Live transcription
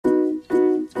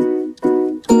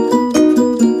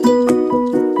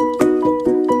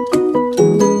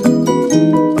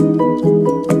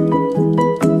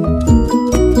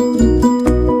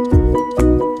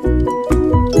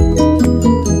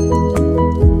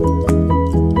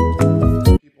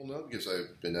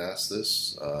past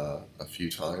this a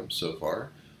few times so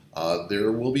far.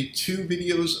 There will be 2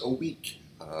 videos a week.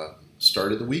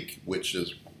 Start of the week, which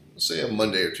is, say, a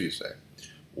Monday or Tuesday,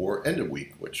 or end of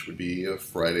week, which would be a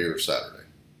Friday or Saturday.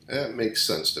 That makes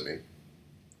sense to me.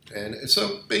 And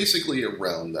so basically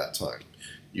around that time,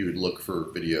 you would look for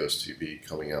videos to be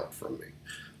coming out from me.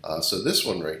 So this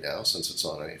one right now, since it's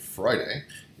on a Friday,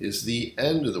 is the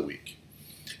end of the week.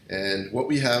 And what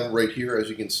we have right here, as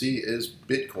you can see, is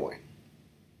Bitcoin.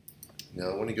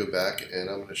 Now I want to go back and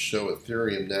I'm going to show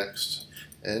Ethereum next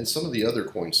and some of the other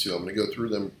coins too. I'm going to go through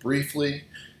them briefly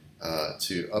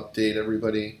to update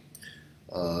everybody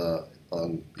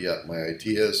on my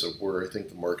ideas of where I think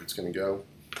the market's going to go.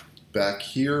 Back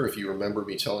here, if you remember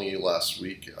me telling you last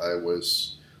week, I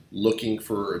was looking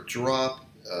for a drop.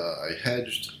 I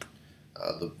hedged.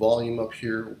 The volume up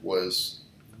here was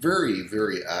very,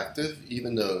 very active,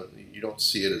 even though you don't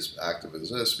see it as active as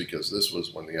this because this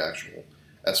was when the actual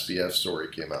SBF story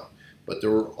came out. But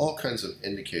there were all kinds of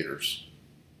indicators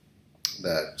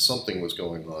that something was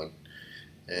going on.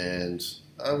 And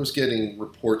I was getting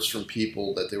reports from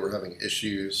people that they were having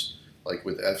issues like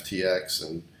with FTX.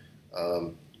 And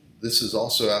this is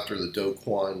also after the Do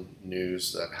Kwon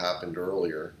news that happened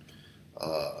earlier.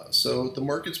 So the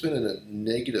market's been in a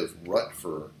negative rut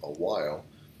for a while.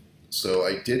 So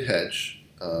I did hedge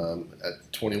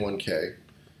at 21K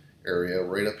area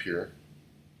right up here.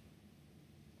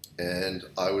 And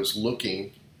I was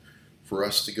looking for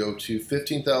us to go to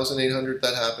 15,800.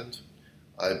 That happened.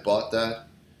 I bought that.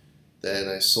 Then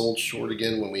I sold short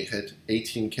again when we hit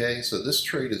 18K. So this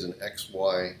trade is an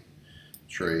XY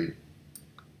trade.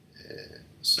 And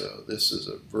so this is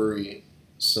a very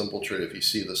simple trade. If you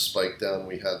see the spike down,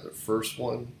 we had the first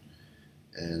one.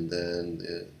 And then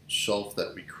the shelf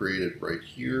that we created right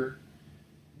here.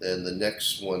 Then the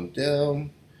next one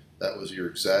down, that was your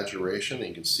exaggeration.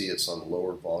 You can see it's on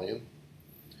lower volume.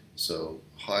 So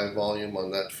high volume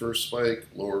on that first spike,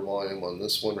 lower volume on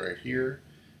this one right here.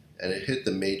 And it hit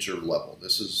the major level.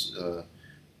 This is,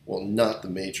 well, not the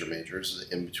major, this is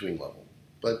the in-between level.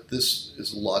 But this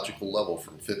is a logical level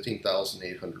from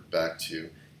 15,800 back to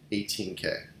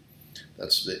 18K.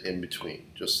 That's the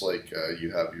in-between, just like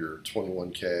you have your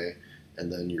 21K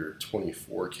and then your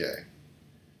 24K,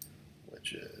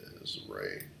 which is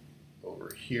right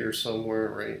over here somewhere,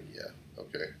 right? Yeah,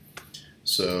 okay.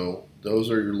 So those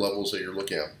are your levels that you're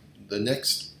looking at. The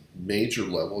next major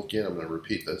level, again, I'm going to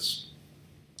repeat this.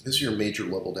 This is your major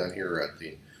level down here at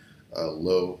the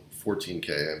low 14K.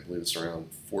 I believe it's around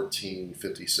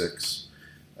 1456,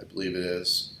 I believe it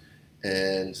is.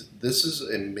 And this is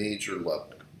a major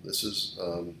level. This is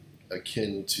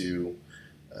akin to,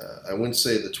 I wouldn't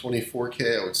say the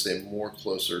 24K, I would say more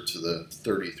closer to the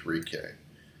 33K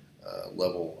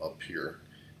level up here,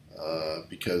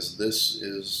 because this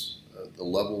is the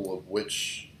level of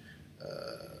which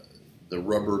the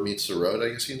rubber meets the road, I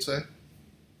guess you can say.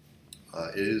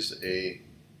 It is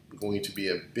going to be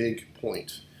a big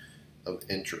point of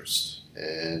interest,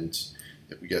 and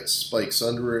if we get spikes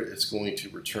under it, it's going to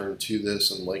return to this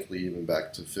and likely even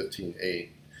back to 15.8.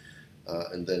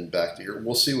 And then back to here.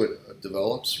 We'll see what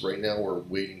develops. Right now we're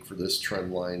waiting for this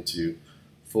trend line to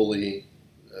fully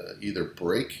either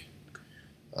break,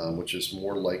 which is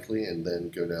more likely, and then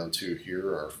go down to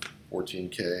here, our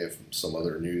 14K, if some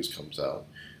other news comes out.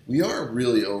 We are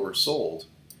really oversold,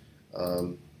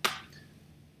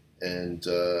 and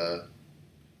the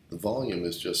volume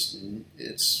is just,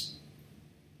 it's,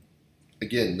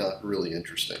 again, not really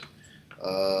interesting.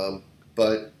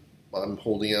 But I'm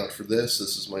holding out for this.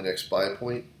 This is my next buy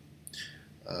point.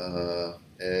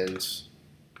 And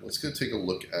let's go take a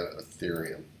look at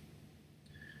Ethereum.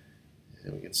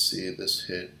 And we can see this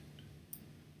hit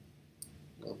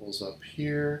levels up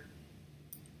here.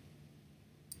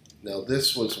 Now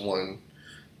this was one,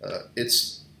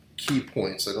 it's key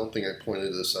points. I don't think I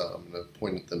pointed this out. I'm going to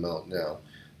point them out now.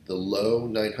 The low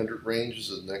 900 range is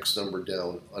the next number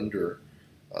down under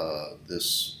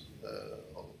this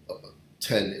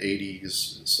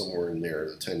 1080s, somewhere in there,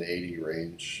 the 1080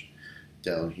 range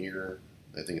down here.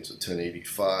 I think it's a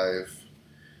 1085,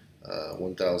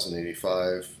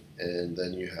 1085, and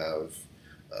then you have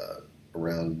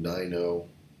around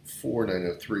 904,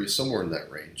 903, somewhere in that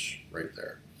range right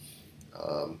there.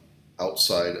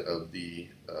 Outside of the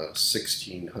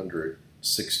 1600,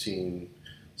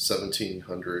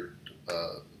 $1700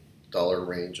 dollar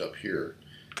range up here,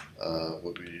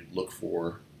 what we look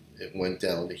for, it went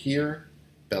down to here,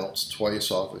 bounced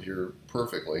twice off of here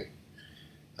perfectly,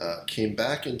 came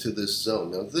back into this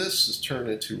zone. Now this has turned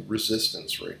into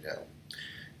resistance right now,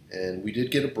 and we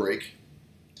did get a break,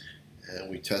 and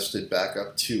we tested back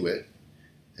up to it,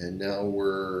 And now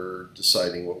we're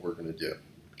deciding what we're going to do.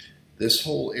 This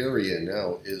whole area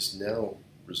now is now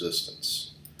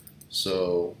resistance.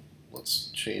 So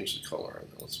let's change the color on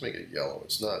that. Let's make it yellow.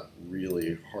 It's not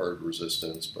really hard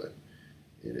resistance, but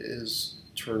it is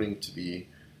turning to be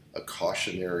a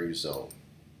cautionary zone.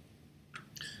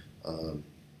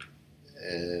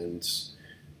 And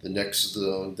the next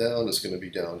zone down is going to be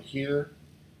down here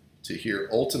to here.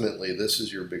 Ultimately, this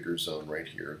is your bigger zone right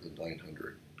here, the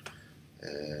 900.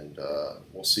 And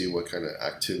we'll see what kind of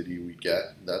activity we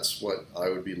get. That's what I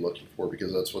would be looking for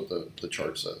because that's what the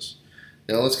chart says.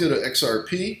 Now let's go to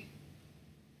XRP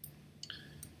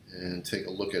and take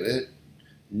a look at it.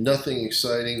 Nothing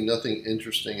exciting, nothing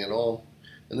interesting at all.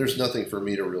 And there's nothing for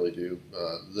me to really do.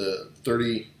 The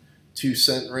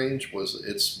 32-cent range was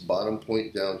its bottom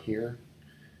point down here.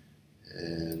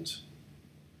 And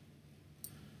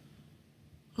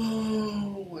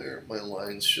oh, where are my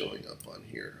lines showing up on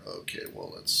here? Okay,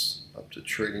 well, that's up to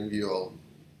TradingView. I'll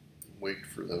wait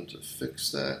for them to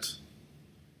fix that.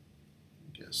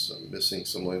 Guess I'm missing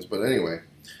some lines, but anyway,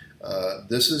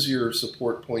 this is your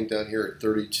support point down here at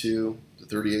 32 to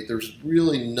 38. There's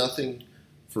really nothing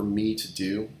for me to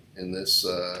do in this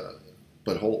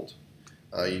but hold.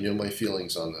 You know my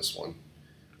feelings on this one.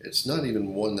 It's not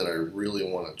even one that I really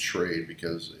want to trade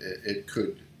because it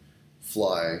could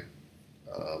fly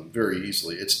very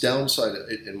easily. Its downside,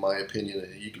 in my opinion,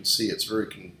 you can see it's very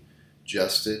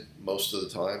congested most of the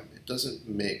time. It doesn't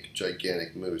make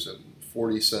gigantic moves. At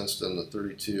 40 cents down to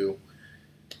 32,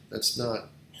 that's not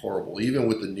horrible. Even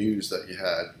with the news that you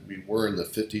had, we were in the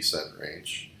 50-cent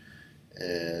range,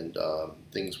 and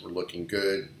things were looking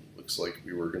good. Looks like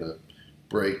we were going to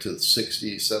break to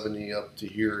 60, 70 up to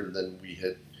here, and then we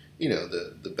hit, you know,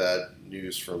 the bad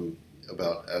news from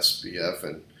about SBF,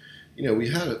 and you know we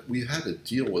had to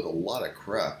deal with a lot of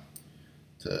crap,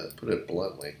 to put it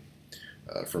bluntly,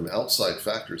 from outside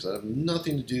factors that have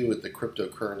nothing to do with the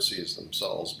cryptocurrencies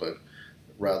themselves, but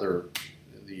rather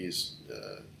these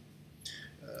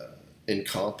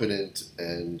incompetent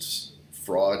and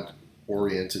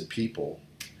fraud-oriented people.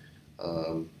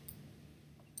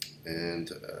 And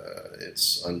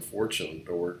it's unfortunate,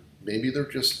 or maybe they're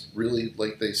just really,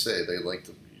 like they say, they like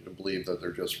to believe that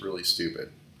they're just really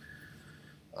stupid.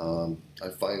 I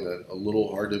find that a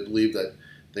little hard to believe that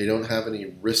they don't have any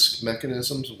risk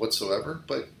mechanisms whatsoever,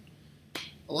 but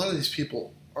a lot of these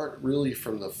people aren't really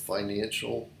from the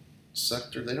financial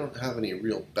sector. They don't have any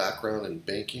real background in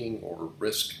banking or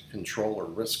risk control or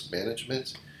risk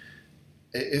management.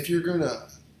 If you're going to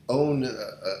own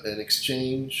an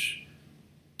exchange,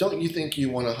 don't you think you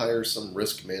want to hire some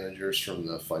risk managers from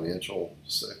the financial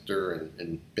sector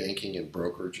and banking and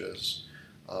brokerages?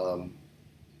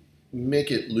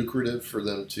 Make it lucrative for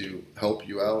them to help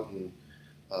you out, and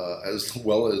as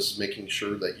well as making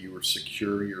sure that you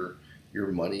secure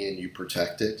your money and you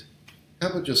protect it. How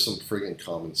about just some friggin'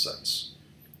 common sense?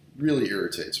 Really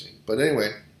irritates me. But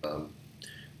anyway,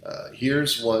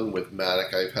 here's one with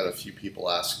Matic. I've had a few people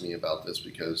ask me about this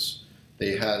because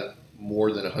they had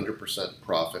more than 100%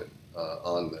 profit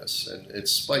on this, and it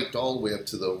spiked all the way up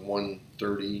to the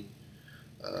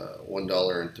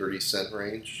 $1.30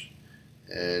 range.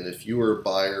 And if you were a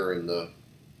buyer in the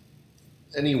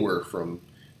anywhere from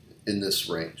in this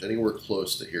range, anywhere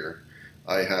close to here,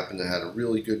 I happen to have a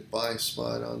really good buy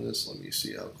spot on this. Let me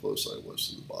see how close I was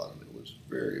to the bottom. It was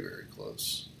very, very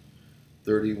close.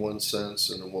 31 cents,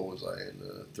 and then what was I in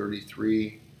the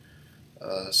 33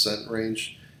 cent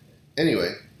range?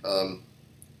 Anyway,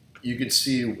 you can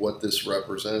see what this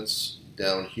represents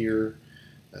down here,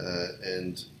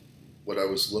 and what I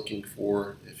was looking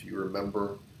for, if you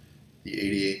remember, the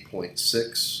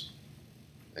 88.6.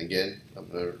 Again,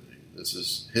 this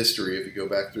is history if you go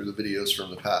back through the videos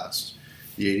from the past.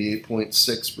 The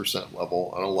 88.6%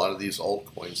 level on a lot of these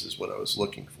altcoins is what I was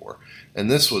looking for.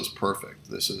 And this was perfect.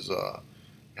 This is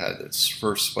had its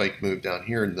first spike move down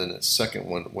here, and then its second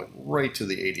one went right to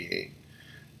the 88.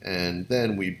 And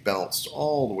then we bounced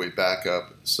all the way back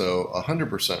up, so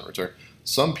 100% return.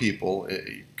 Some people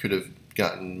could have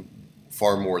gotten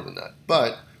far more than that.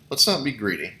 But let's not be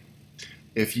greedy.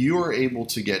 If you are able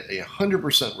to get a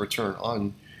 100% return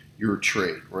on your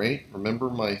trade, right? Remember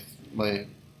my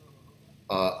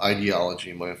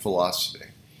ideology, my philosophy.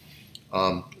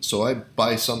 So I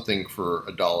buy something for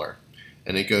 $1,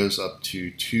 and it goes up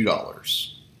to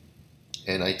 $2,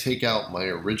 and I take out my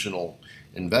original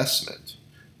investment,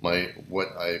 what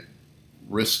I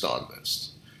risked on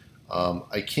this.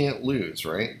 I can't lose,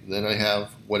 right? Then I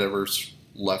have whatever's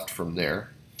left from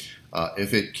there.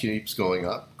 If it keeps going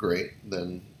up, great,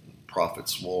 then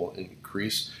profits will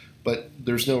increase. but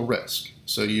there's no risk.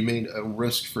 So you made a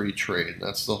risk-free trade.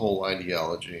 That's the whole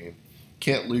ideology.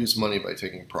 Can't lose money by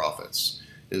taking profits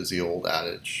is the old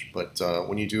adage. But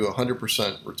when you do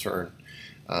 100% return,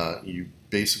 you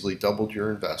basically doubled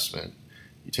your investment.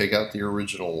 You take out the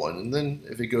original one, and then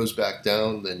if it goes back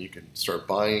down, then you can start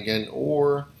buying again,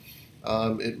 or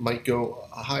it might go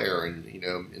higher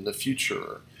in the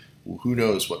future. Who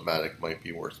knows what Matic might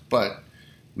be worth? But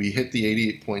we hit the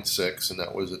 88.6, and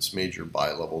that was its major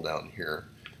buy level down here.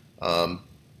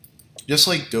 Just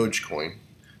like Dogecoin.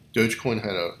 Dogecoin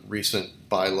had a recent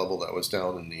buy level that was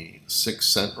down in the 6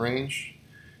 cent range,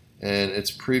 and its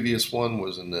previous one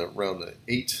was in around the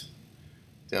 8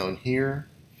 down here.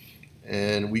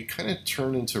 And we kind of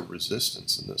turn into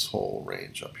resistance in this whole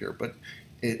range up here. But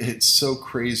it's so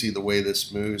crazy the way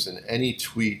this moves, and any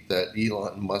tweet that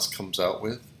Elon Musk comes out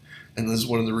with. And this is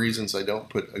one of the reasons I don't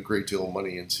put a great deal of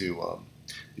money into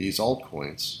these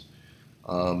altcoins.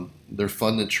 They're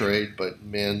fun to trade, but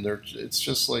man, it's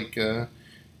just like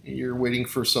you're waiting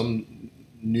for some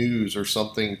news or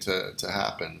something to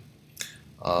happen.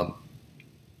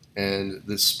 And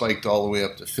this spiked all the way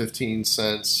up to 15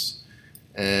 cents.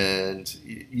 And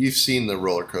you've seen the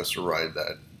roller coaster ride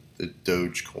that the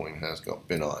Dogecoin has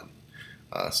been on.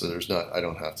 So I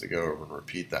don't have to go over and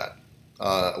repeat that.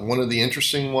 One of the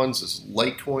interesting ones is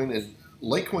Litecoin, and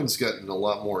Litecoin's gotten a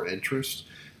lot more interest.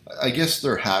 I guess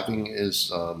their halving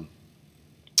is,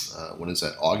 when is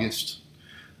that, August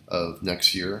of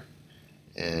next year,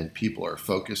 and people are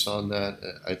focused on that.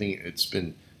 I think it's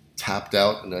been tapped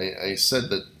out, and I said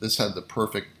that this had the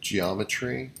perfect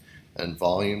geometry and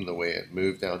volume, the way it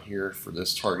moved down here for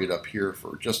this target up here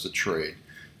for just a trade.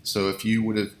 So if you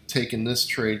would have taken this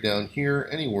trade down here,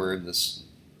 anywhere in this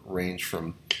range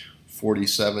from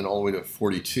 47 all the way to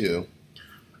 42,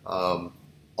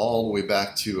 all the way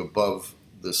back to above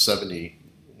the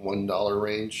 $71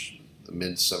 range, the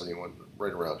mid 71,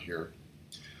 right around here,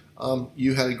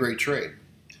 you had a great trade.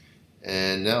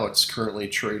 And now it's currently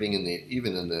trading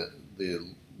even in the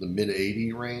mid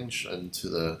 80 range and to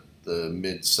the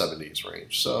mid 70s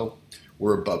range. So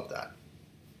we're above that,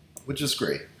 which is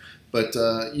great. But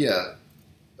yeah,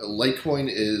 Litecoin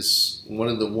is one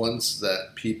of the ones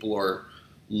that people are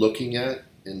looking at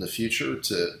in the future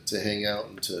to hang out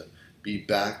and to be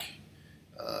back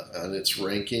on its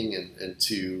ranking and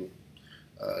to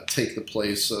take the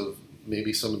place of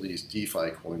maybe some of these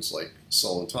DeFi coins like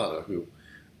Solana, who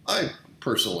I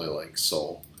personally like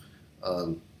Sol.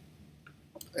 And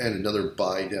another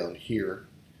buy down here.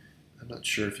 I'm not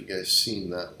sure if you guys seen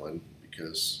that one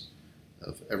because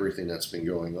of everything that's been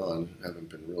going on. I haven't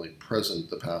been really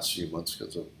present the past few months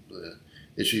because of the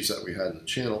issues that we had in the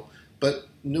channel. But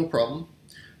no problem.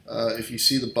 If you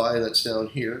see the buy that's down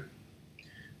here,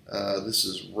 this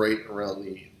is right around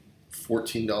the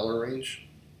 $14 range.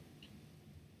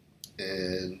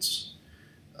 And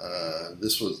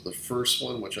this was the first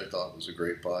one, which I thought was a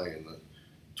great buy in the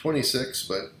 26,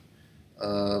 but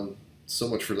so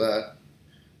much for that.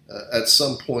 At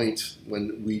some point,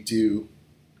 when we do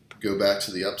go back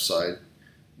to the upside,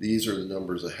 these are the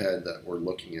numbers ahead that we're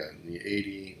looking at in the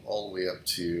 80 all the way up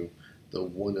to the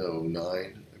 109.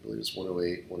 I believe it's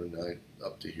 108, 109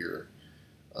 up to here.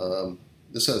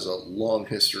 This has a long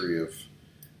history of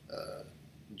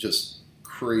just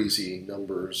crazy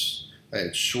numbers. I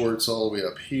had shorts all the way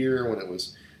up here when it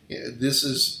was. This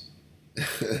is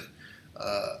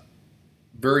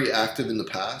very active in the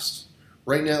past.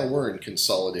 Right now we're in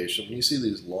consolidation. When you see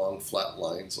these long flat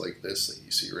lines like this that you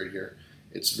see right here,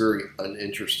 it's very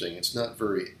uninteresting. It's not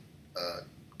very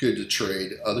good to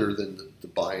trade other than the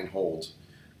buy and hold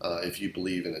if you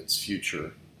believe in its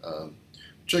future,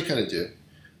 which I kind of do.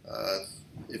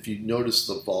 If you notice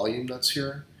the volume that's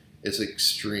here, it's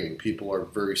extreme. People are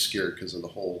very scared because of the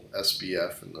whole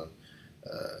SBF and the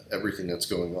everything that's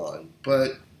going on.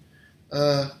 But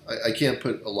I can't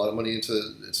put a lot of money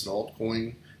into it's an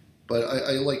altcoin. But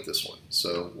I like this one,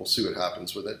 so we'll see what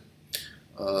happens with it.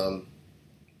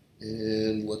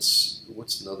 And what's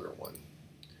another one?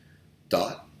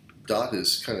 Dot. Dot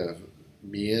is kind of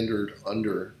meandered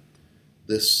under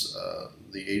this,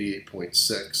 the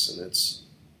 88.6, and it's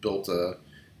built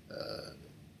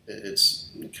it's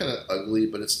kind of ugly,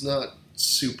 but it's not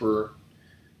super,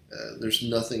 there's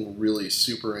nothing really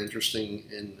super interesting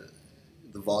in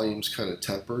the volume's kind of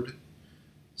tempered.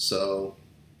 So,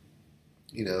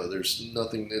 there's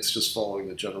nothing, it's just following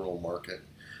the general market.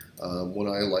 What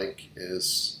I like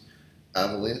is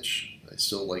Avalanche. I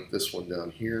still like this one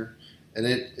down here. And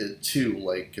it too,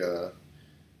 like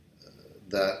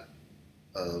that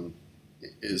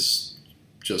is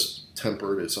just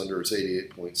tempered. It's under its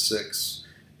 88.6.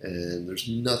 And there's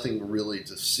nothing really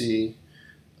to see.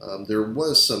 There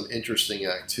was some interesting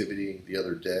activity the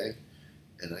other day,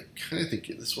 and I kind of think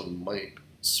this one might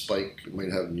spike, it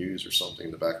might have news or something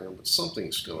in the background, but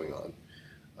something's going on.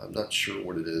 I'm not sure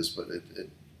what it is, but it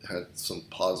had some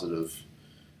positive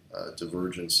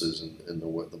divergences in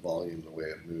the volume, the way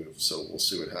it moves. So we'll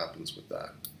see what happens with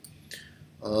that.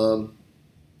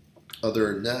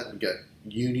 Other than that, we got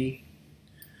Uni,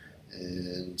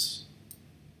 and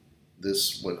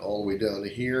this went all the way down to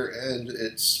here, and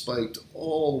it spiked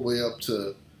all the way up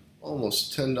to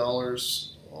almost $10,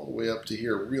 all the way up to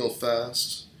here real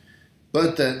fast,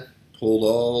 but then pulled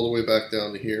all the way back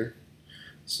down to here.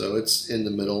 So it's in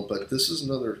the middle, but this is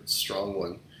another strong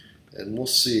one, and we'll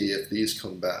see if these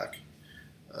come back.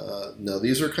 Now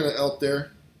these are kind of out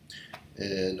there,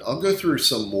 and I'll go through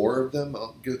some more of them.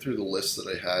 I'll go through the list that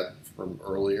I had from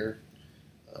earlier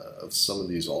of some of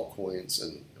these altcoins,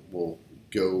 and we'll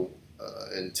go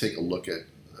and take a look at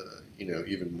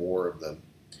even more of them.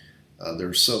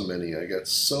 There's so many. I got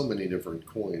so many different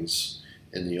coins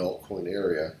in the altcoin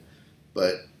area,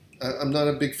 but I'm not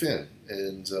a big fan,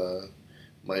 and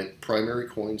my primary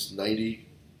coins, 90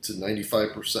 to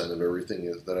 95% of everything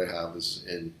that I have is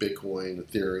in Bitcoin,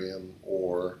 Ethereum,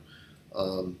 or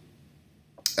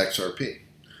XRP.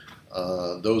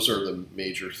 Those are the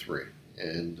major three.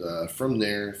 And from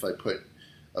there, if I put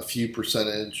a few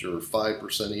percentage or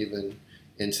 5% even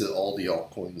into all the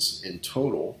altcoins in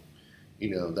total,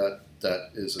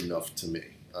 that is enough to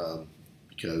me,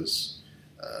 because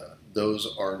those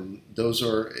aren't the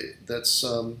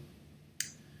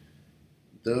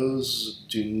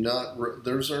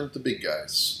big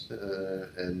guys,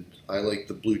 and I like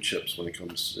the blue chips when it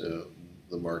comes to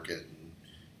the market. And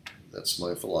that's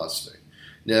my philosophy.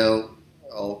 Now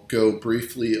I'll go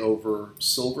briefly over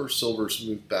silver. Silver's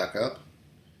moved back up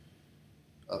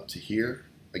to here.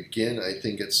 Again, I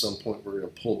think at some point we're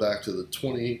going to pull back to the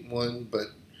 21, but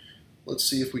let's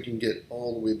see if we can get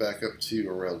all the way back up to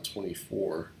around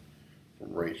 24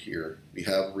 from right here. We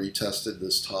have retested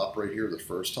this top right here, the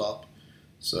first top.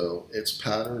 So its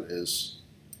pattern is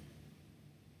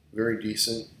very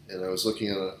decent, and I was looking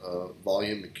at a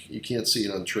volume. You can't see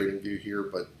it on TradingView here,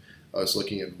 but I was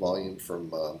looking at volume from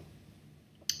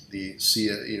the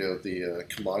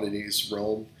commodities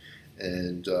realm,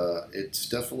 and it's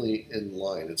definitely in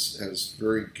line. It has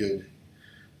very good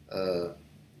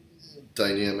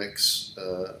dynamics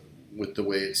with the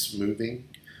way it's moving,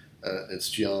 its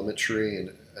geometry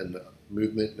and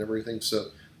movement and everything.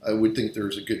 So I would think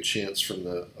there's a good chance from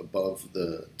above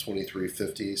the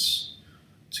 2350s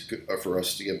for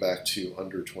us to get back to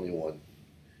under 21.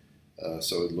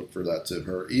 So I'd look for that to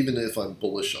occur. Even if I'm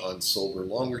bullish on silver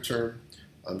longer term,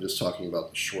 I'm just talking about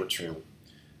the short term,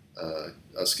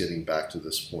 us getting back to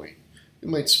this point. It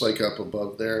might spike up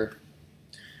above there,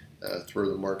 throw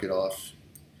the market off,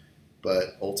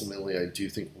 but ultimately I do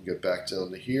think we'll get back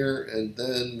down to here, and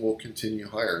then we'll continue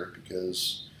higher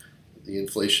because the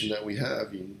inflation that we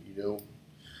have,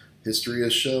 history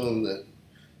has shown that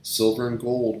silver and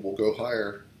gold will go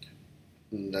higher,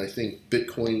 and I think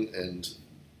Bitcoin and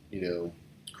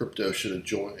crypto should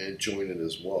join it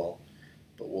as well,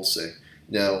 but we'll see.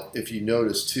 Now, if you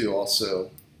notice too,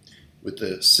 also with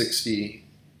the $60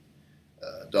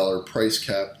 price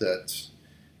cap that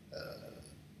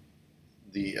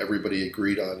everybody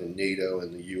agreed on in NATO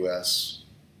and the U.S.,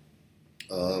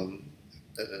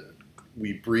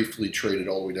 we briefly traded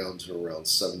all the way down to around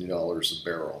 $70 a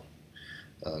barrel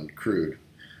on crude.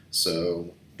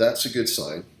 So that's a good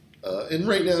sign. And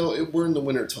right now, we're in the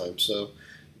winter time, so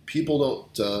people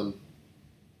don't,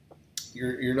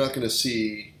 you're not going to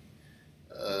see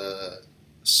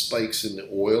spikes in the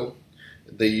oil.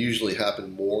 They usually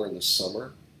happen more in the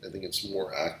summer. I think it's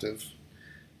more active.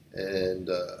 And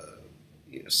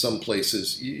some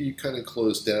places, you kind of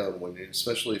close down,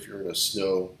 especially if you're in a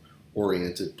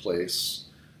snow-oriented place.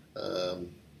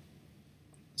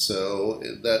 So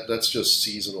that's just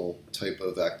seasonal type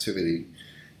of activity.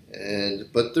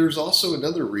 But there's also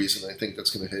another reason I think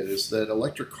that's going to hit is that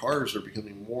electric cars are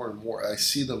becoming more and more. I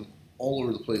see them all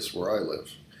over the place where I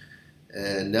live,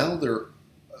 and now there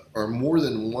are more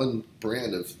than one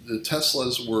brand of the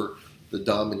Teslas were the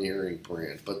domineering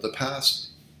brand, but the past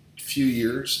few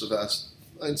years,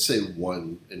 I'd say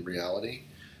one in reality,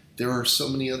 there are so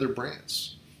many other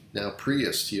brands. Now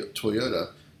Prius,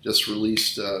 Toyota just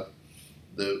released the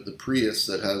Prius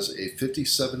that has a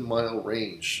 57-mile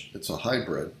range. It's a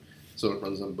hybrid, so it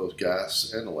runs on both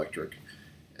gas and electric,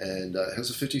 and it has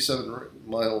a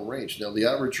 57-mile range. Now, the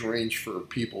average range for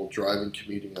people driving,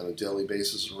 commuting on a daily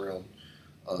basis is around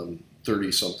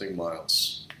 30-something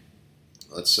miles,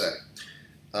 let's say.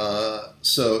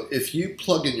 So if you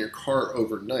plug in your car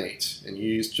overnight and you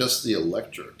use just the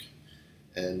electric,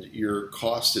 and your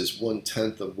cost is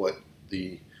 1/10 of what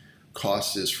the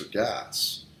cost is for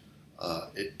gas,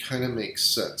 it kind of makes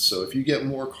sense. So if you get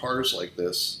more cars like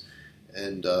this,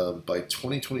 and by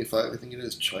 2025, I think it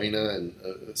is, China and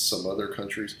some other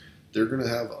countries, they're going to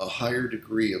have a higher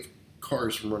degree of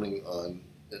cars running on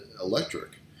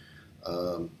electric.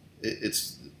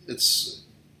 It's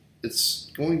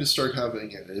going to start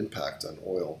having an impact on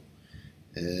oil,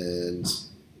 and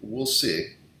we'll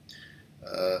see.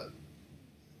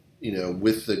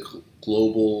 With the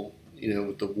global,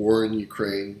 with the war in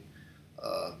Ukraine,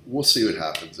 we'll see what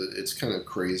happens. It's kind of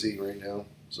crazy right now,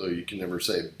 so you can never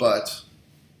say. But,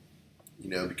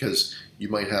 because you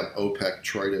might have OPEC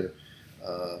try to,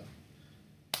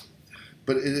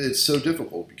 but it's so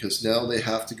difficult because now they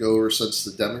have to go over, since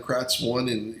the Democrats won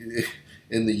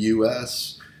in the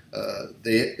U.S.,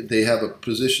 they have a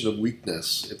position of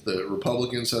weakness. If the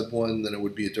Republicans had won, then it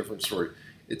would be a different story.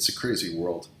 It's a crazy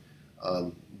world.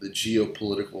 The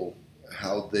geopolitical,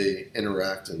 how they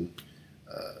interact and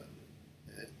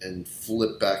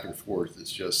flip back and forth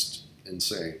is just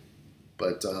insane.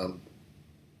 But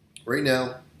right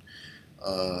now,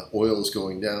 oil is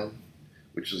going down,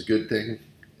 which is a good thing,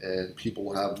 and people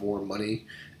will have more money,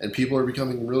 and people are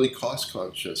becoming really cost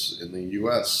conscious in the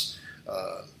U.S.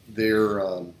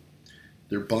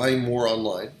 They're buying more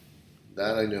online.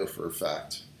 That I know for a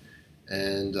fact,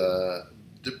 and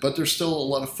but there's still a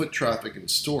lot of foot traffic in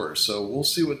stores, so we'll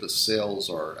see what the sales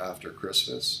are after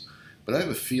Christmas. But I have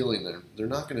a feeling that they're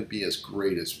not going to be as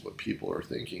great as what people are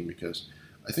thinking, because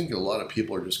I think a lot of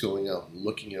people are just going out and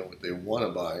looking at what they want to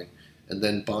buy and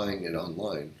then buying it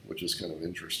online, which is kind of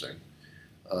interesting.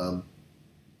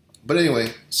 But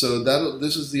anyway, so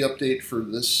this is the update for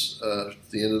this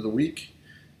the end of the week,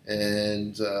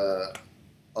 and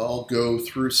I'll go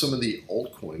through some of the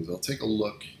altcoins. I'll take a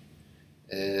look,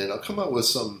 and I'll come out with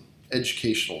some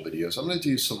educational videos. I'm going to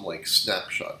do some like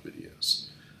snapshot videos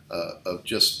of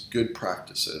just good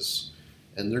practices,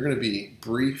 and they're going to be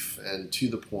brief and to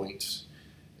the point.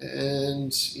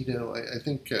 And I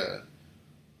think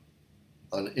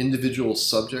on individual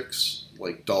subjects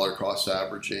like dollar cost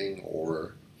averaging,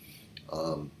 or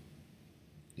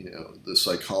the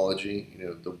psychology,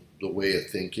 the way of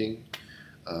thinking,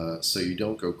 so you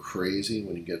don't go crazy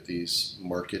when you get these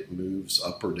market moves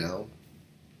up or down.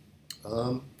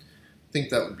 I think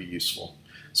that would be useful.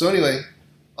 So anyway,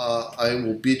 I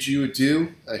will bid you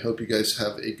adieu. I hope you guys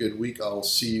have a good week. I'll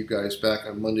see you guys back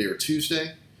on Monday or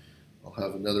Tuesday. I'll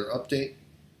have another update,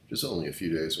 just only a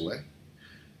few days away.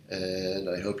 And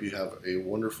I hope you have a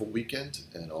wonderful weekend,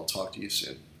 and I'll talk to you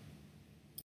soon.